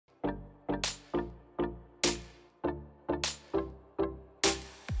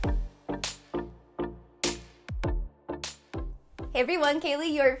Hey everyone,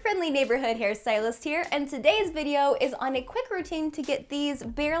 Kaylee, your friendly neighborhood hairstylist here, and today's video is on a quick routine to get these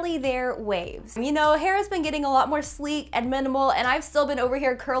barely there waves. You know, hair has been getting a lot more sleek and minimal, and I've still been over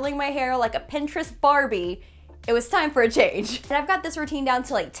here curling my hair like a Pinterest Barbie. It was time for a change. And I've got this routine down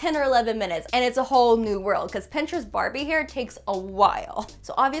to like 10 or 11 minutes, and it's a whole new world because Pinterest Barbie hair takes a while.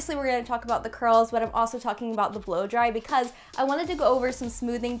 So obviously we're gonna talk about the curls, but I'm also talking about the blow dry because I wanted to go over some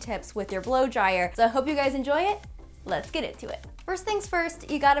smoothing tips with your blow dryer. So I hope you guys enjoy it. Let's get into it. First things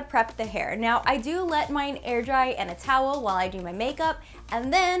first, you gotta prep the hair. Now, I do let mine air dry in a towel while I do my makeup,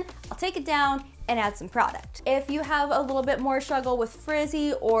 and then I'll take it down and add some product. If you have a little bit more struggle with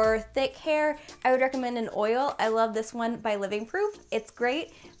frizzy or thick hair, I would recommend an oil. I love this one by Living Proof. It's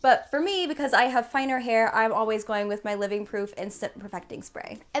great, but for me, because I have finer hair, I'm always going with my Living Proof Instant Perfecting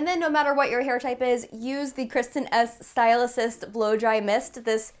Spray. And then no matter what your hair type is, use the Kristen S Style Assist Blow Dry Mist.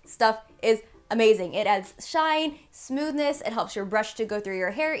 This stuff is amazing. It adds shine, smoothness, it helps your brush to go through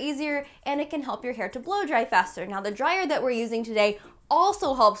your hair easier, and it can help your hair to blow dry faster. Now the dryer that we're using today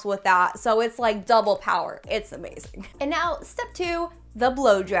also helps with that, so it's like double power. It's amazing. And now step 2, the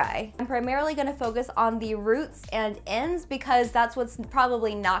blow dry. I'm primarily gonna focus on the roots and ends because that's what's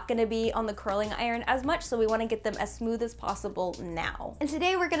probably not gonna be on the curling iron as much, so we wanna get them as smooth as possible now. And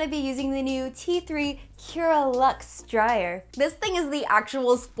today we're gonna be using the new T3 Cura Luxe dryer. This thing is the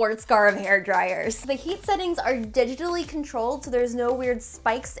actual sports car of hair dryers. The heat settings are digitally controlled, so there's no weird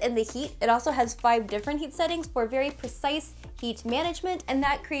spikes in the heat. It also has 5 different heat settings for very precise heat management, and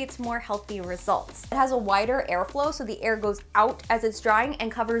that creates more healthy results. It has a wider airflow, so the air goes out as it's drying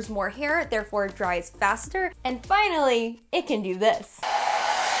and covers more hair, therefore it dries faster. And finally, it can do this.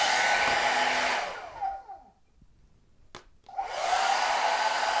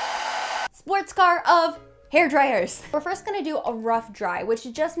 Sports car of hair dryers. We're first gonna do a rough dry, which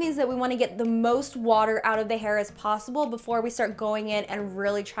just means that we wanna get the most water out of the hair as possible before we start going in and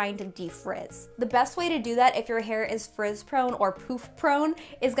really trying to de-frizz. The best way to do that if your hair is frizz prone or poof prone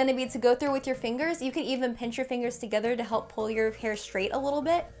is gonna be to go through with your fingers. You can even pinch your fingers together to help pull your hair straight a little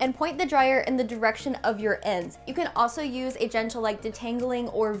bit and point the dryer in the direction of your ends. You can also use a gentle like detangling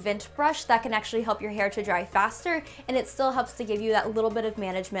or vent brush that can actually help your hair to dry faster, and it still helps to give you that little bit of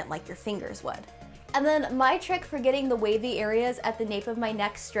management like your fingers would. And then my trick for getting the wavy areas at the nape of my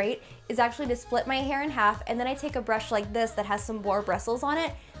neck straight is actually to split my hair in half, and then I take a brush like this that has some boar bristles on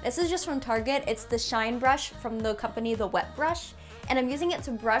it. This is just from Target. It's the Shine brush from the company The Wet Brush, and I'm using it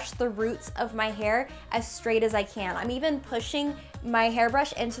to brush the roots of my hair as straight as I can. I'm even pushing my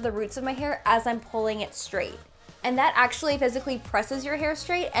hairbrush into the roots of my hair as I'm pulling it straight. And that actually physically presses your hair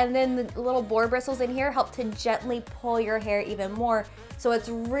straight, and then the little boar bristles in here help to gently pull your hair even more, so it's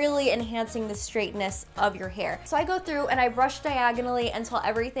really enhancing the straightness of your hair. So I go through and I brush diagonally until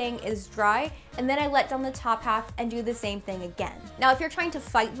everything is dry, and then I let down the top half and do the same thing again. Now if you're trying to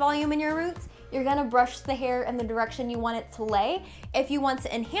fight volume in your roots, you're gonna brush the hair in the direction you want it to lay. If you want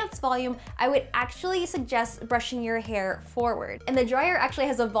to enhance volume, I would actually suggest brushing your hair forward. And the dryer actually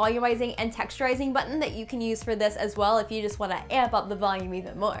has a volumizing and texturizing button that you can use for this as well if you just wanna amp up the volume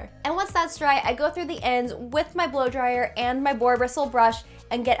even more. And once that's dry, I go through the ends with my blow dryer and my boar bristle brush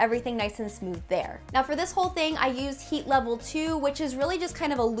and get everything nice and smooth there. Now for this whole thing, I used heat level 2, which is really just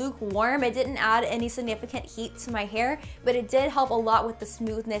kind of a lukewarm. It didn't add any significant heat to my hair, but it did help a lot with the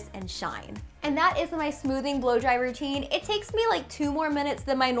smoothness and shine. And that is my smoothing blow dry routine. It takes me like 2 more minutes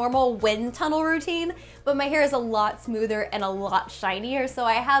than my normal wind tunnel routine, but my hair is a lot smoother and a lot shinier, so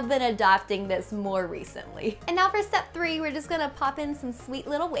I have been adopting this more recently. And now for step 3, we're just gonna pop in some sweet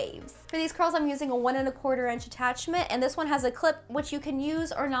little waves. For these curls, I'm using a 1 1/4 inch attachment, and this one has a clip which you can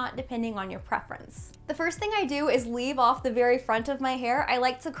use or not depending on your preference. The first thing I do is leave off the very front of my hair. I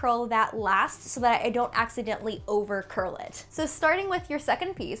like to curl that last so that I don't accidentally over curl it. So starting with your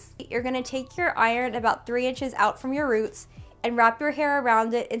second piece, you're gonna take your iron about 3 inches out from your roots and wrap your hair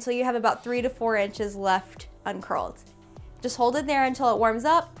around it until you have about 3 to 4 inches left uncurled. Just hold it there until it warms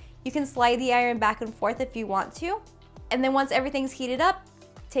up. You can slide the iron back and forth if you want to. And then once everything's heated up,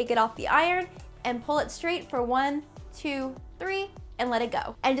 take it off the iron and pull it straight for 1, 2, 3, and let it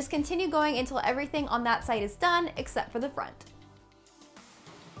go. And just continue going until everything on that side is done except for the front.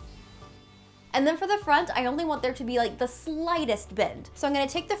 And then for the front, I only want there to be like the slightest bend. So I'm gonna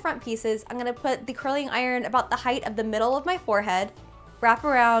take the front pieces, I'm gonna put the curling iron about the height of the middle of my forehead, wrap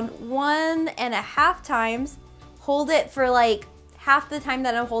around 1.5 times, hold it for like half the time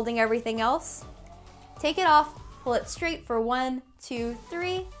that I'm holding everything else, take it off, pull it straight for 1, 2,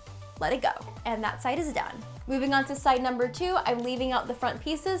 3, let it go. And that side is done. Moving on to side number 2, I'm leaving out the front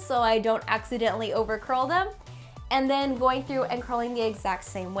pieces so I don't accidentally over curl them. and then going through and curling the exact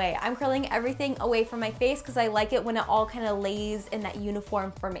same way. I'm curling everything away from my face because I like it when it all kind of lays in that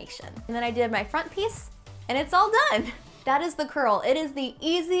uniform formation. And then I did my front piece, and it's all done. That is the curl. It is the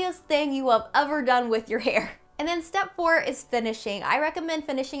easiest thing you have ever done with your hair. And then step 4 is finishing. I recommend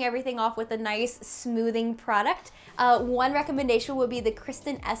finishing everything off with a nice smoothing product. One recommendation would be the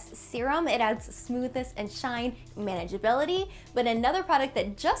Kristen S Serum. It adds smoothness and shine, manageability. But another product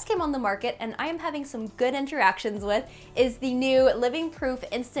that just came on the market and I am having some good interactions with is the new Living Proof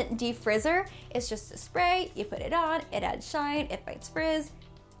Instant De-Frizzer. It's just a spray, you put it on, it adds shine, it fights frizz.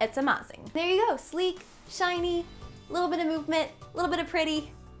 It's amazing. There you go, sleek, shiny, a little bit of movement, a little bit of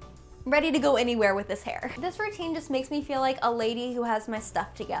pretty. Ready to go anywhere with this hair. This routine just makes me feel like a lady who has my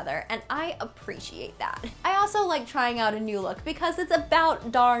stuff together, and I appreciate that. I also like trying out a new look because it's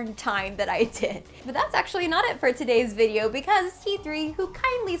about darn time that I did. But that's actually not it for today's video because T3, who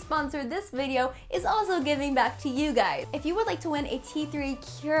kindly sponsored this video, is also giving back to you guys. If you would like to win a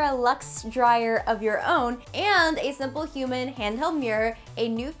T3 Cura Luxe dryer of your own and a Simple Human handheld mirror, a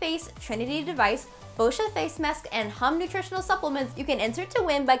new face Trinity device, Boscia face mask, and Hum nutritional supplements, you can enter to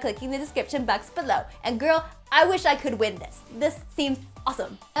win by clicking the description box below. And girl, I wish I could win this. This seems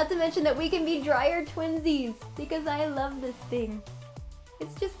awesome. Not to mention that we can be dryer twinsies because I love this thing.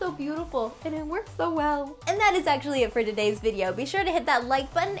 It's just so beautiful and it works so well. And that is actually it for today's video. Be sure to hit that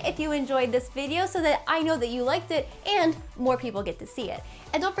like button if you enjoyed this video so that I know that you liked it and more people get to see it.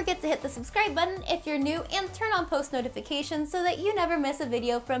 And don't forget to hit the subscribe button if you're new and turn on post notifications so that you never miss a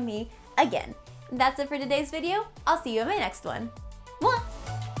video from me again. That's it for today's video. I'll see you in my next one. Mwah!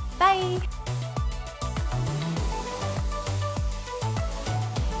 Bye!